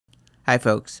Hi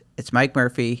folks, it's Mike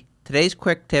Murphy. Today's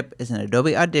quick tip is an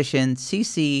Adobe Audition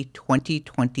CC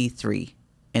 2023.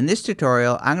 In this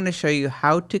tutorial, I'm going to show you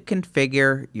how to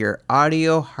configure your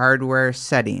audio hardware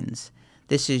settings.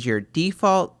 This is your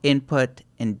default input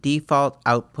and default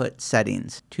output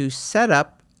settings. To set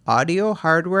up audio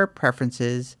hardware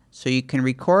preferences so you can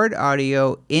record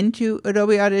audio into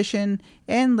Adobe Audition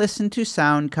and listen to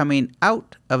sound coming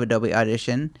out of Adobe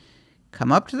Audition,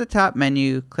 come up to the top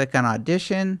menu, click on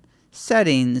Audition,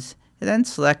 Settings, and then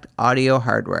select Audio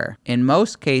Hardware. In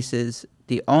most cases,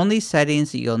 the only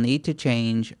settings that you'll need to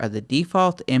change are the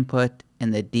default input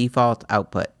and the default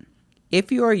output.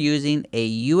 If you are using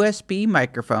a USB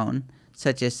microphone,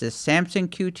 such as the Samsung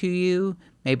Q2U,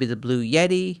 maybe the Blue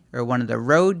Yeti, or one of the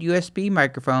Rode USB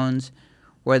microphones,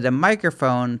 where the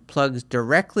microphone plugs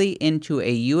directly into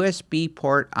a USB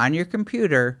port on your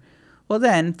computer, well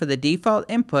then, for the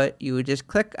default input, you would just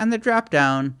click on the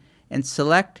drop-down and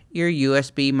select your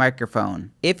USB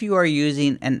microphone. If you are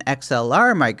using an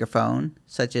XLR microphone,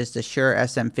 such as the Shure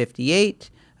SM58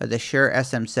 or the Shure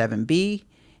SM7B,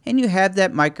 and you have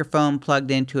that microphone plugged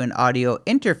into an audio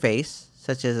interface,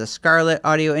 such as a Scarlett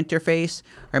audio interface,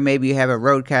 or maybe you have a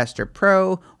RodeCaster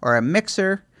Pro or a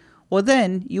mixer, well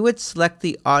then you would select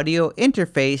the audio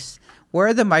interface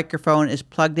where the microphone is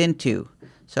plugged into.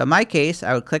 So in my case,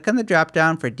 I would click on the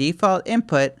drop-down for default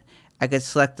input. I could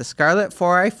select the Scarlett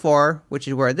 4i4, which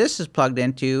is where this is plugged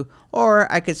into, or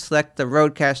I could select the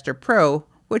RodeCaster Pro,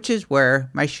 which is where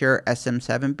my Shure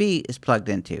SM7B is plugged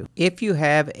into. If you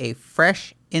have a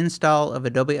fresh install of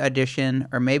Adobe Audition,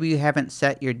 or maybe you haven't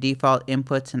set your default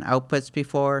inputs and outputs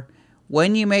before,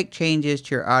 when you make changes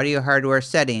to your audio hardware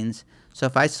settings, so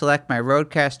if I select my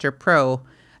RodeCaster Pro,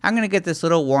 I'm going to get this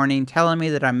little warning telling me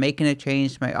that I'm making a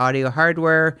change to my audio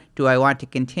hardware. Do I want to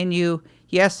continue?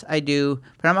 Yes, I do,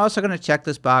 but I'm also going to check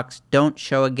this box, Don't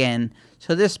Show Again,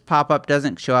 so this pop-up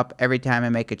doesn't show up every time I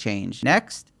make a change.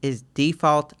 Next is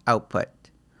default output.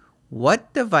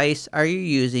 What device are you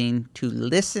using to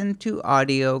listen to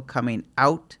audio coming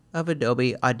out of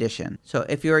Adobe Audition? So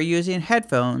if you are using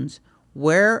headphones,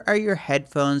 where are your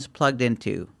headphones plugged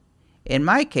into? In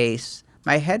my case,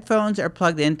 my headphones are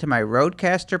plugged into my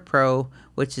RodeCaster Pro,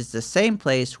 which is the same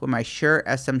place where my Shure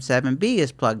SM7B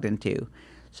is plugged into.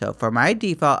 So for my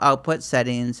default output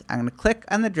settings, I'm going to click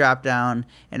on the drop-down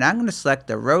and I'm going to select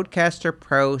the RodeCaster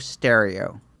Pro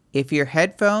Stereo. If your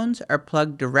headphones are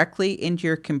plugged directly into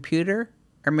your computer,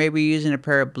 or maybe you're using a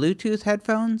pair of Bluetooth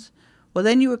headphones, well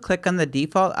then you would click on the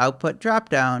default output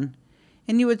drop-down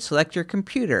and you would select your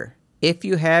computer. If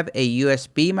you have a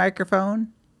USB microphone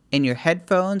and your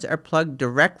headphones are plugged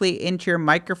directly into your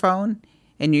microphone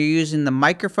and you're using the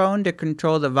microphone to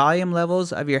control the volume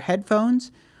levels of your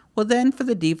headphones, well then for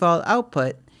the default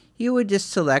output, you would just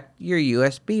select your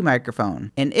USB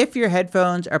microphone. And if your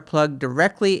headphones are plugged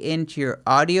directly into your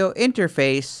audio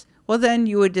interface, well then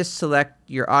you would just select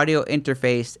your audio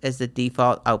interface as the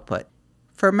default output.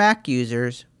 For Mac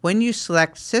users, when you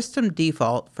select System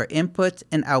Default for inputs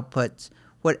and outputs,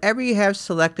 whatever you have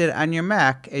selected on your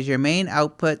Mac as your main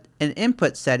output and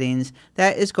input settings,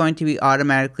 that is going to be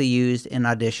automatically used in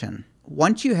Audition.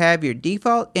 Once you have your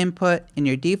default input and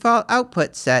your default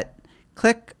output set,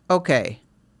 click OK.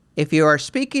 If you are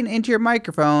speaking into your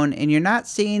microphone and you're not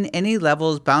seeing any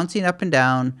levels bouncing up and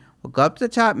down, we'll go up to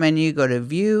the top menu, go to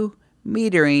View,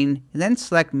 Metering, and then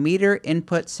select Meter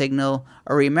Input Signal,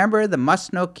 or remember the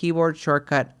must-know keyboard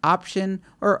shortcut Option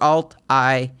or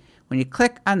Alt-I. When you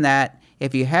click on that,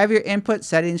 if you have your input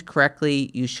settings correctly,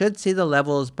 you should see the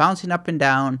levels bouncing up and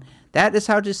down. That is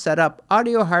how to set up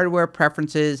audio hardware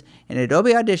preferences in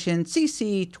Adobe Audition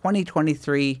CC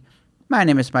 2023. My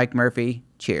name is Mike Murphy.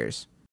 Cheers.